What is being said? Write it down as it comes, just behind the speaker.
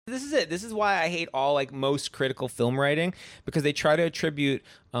This is it. This is why I hate all like most critical film writing, because they try to attribute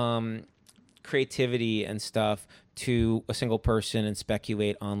creativity and stuff to a single person and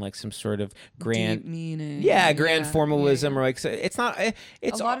speculate on like some sort of grand deep meaning. grand formalism or like, so it's not.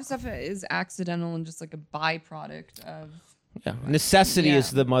 It's a lot of stuff is accidental and just like a byproduct of. Yeah, necessity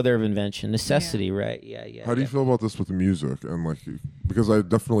is the mother of invention. Necessity, right? Yeah. How do you feel about this with the music and like, because I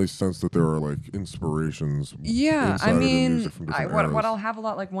definitely sense that there are like inspirations. Yeah, I mean, what I'll have a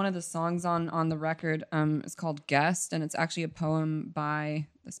lot, like one of the songs on the record is called Guest, and it's actually a poem by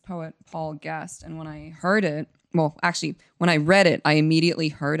this poet Paul Guest. And when I heard it, well, actually, when I read it, I immediately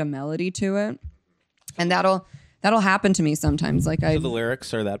heard a melody to it, and that'll happen to me sometimes. Like so the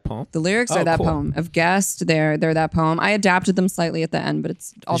lyrics are that poem. The lyrics are that poem of Guest. They're that poem. I adapted them slightly at the end, but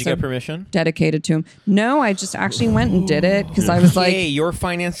it's also Did you get permission? Dedicated to him. No, I just actually went and did it because I was like, "Hey, your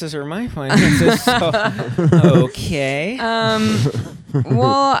finances are my finances." So, okay.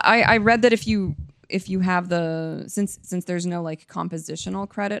 Well, I read that if you have since there's no like compositional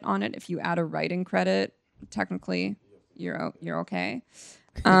credit on it, if you add a writing credit, technically you're okay.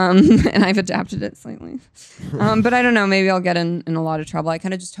 And I've adapted it slightly. But I don't know, maybe I'll get in a lot of trouble. I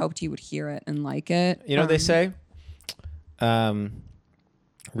kind of just hoped he would hear it and like it. You know what they say?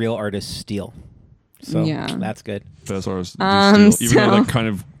 Real artists steal. So that's good. Best artists do steal. Even though that kind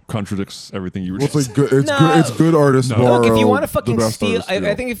of contradicts everything you were just saying. It's good artists borrow. Look, if you want to fucking steal,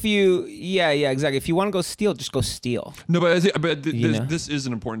 I think if you, exactly. If you want to go steal, just go steal. No, but this is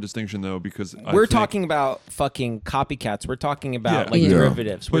an important distinction though, because we're talking about fucking copycats. We're talking about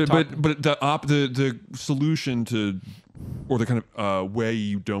derivatives. But the solution to, or the kind of way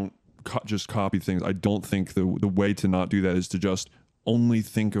you don't just copy things, I don't think the way to not do that is to just only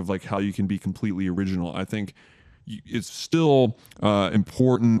think of like how you can be completely original. I think it's still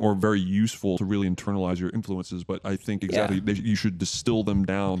important or very useful to really internalize your influences, but I think you should distill them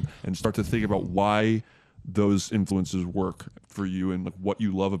down and start to think about why those influences work for you and like what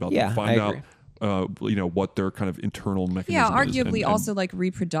you love about them. Find out what their kind of internal mechanism is. Yeah, arguably also like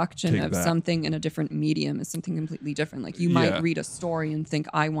reproduction of something in a different medium is something completely different. Like you might read a story and think,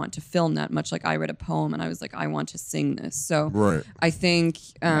 I want to film that, much like I read a poem and I was like, I want to sing this. So I think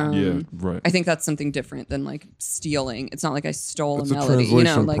I think that's something different than like stealing. It's not like I stole a melody.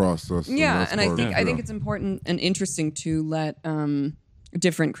 Process. Yeah, and I think it's important and interesting to let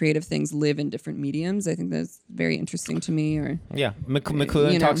different creative things live in different mediums. I think that's very interesting to me.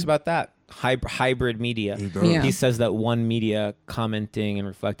 McLuhan talks about that. Hybrid media. He says that one media commenting and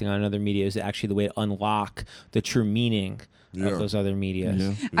reflecting on another media is actually the way to unlock the true meaning of those other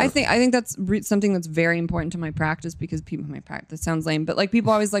media. I think that's something that's very important to my practice, because this sounds lame, but like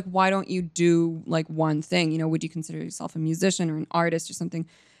people always like, why don't you do like one thing? Would you consider yourself a musician or an artist or something?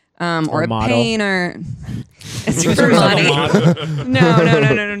 Or a painter. It's for money.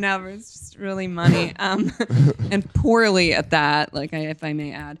 No, never. It's just really money. And poorly at that, like if I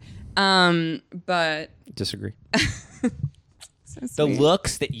may add. But disagree. So the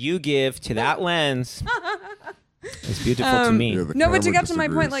looks that you give to that lens is beautiful to me. But to get to my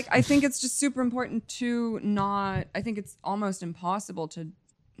point, like I think it's just super important to not. I think it's almost impossible to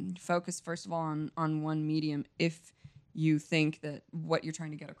focus first of all on one medium if you think that what you're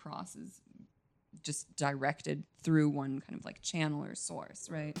trying to get across is just directed through one kind of like channel or source,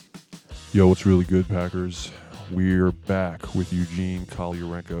 right? Yo, what's really good, Packers? We're back with Eugene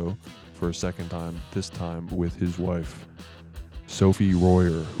Kotlyarenko for a second time, this time with his wife, Sofie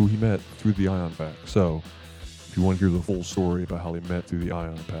Royer, who he met through the Ion Pack. So, if you want to hear the full story about how they met through the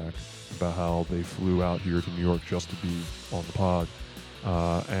Ion Pack, about how they flew out here to New York just to be on the pod,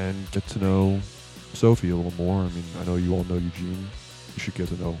 and get to know Sofie a little more. I mean, I know you all know Eugene. You should get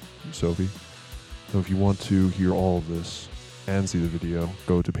to know Sofie. So if you want to hear all of this and see the video,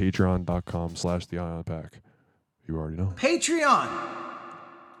 go to patreon.com/theionpack. You already know. Patreon!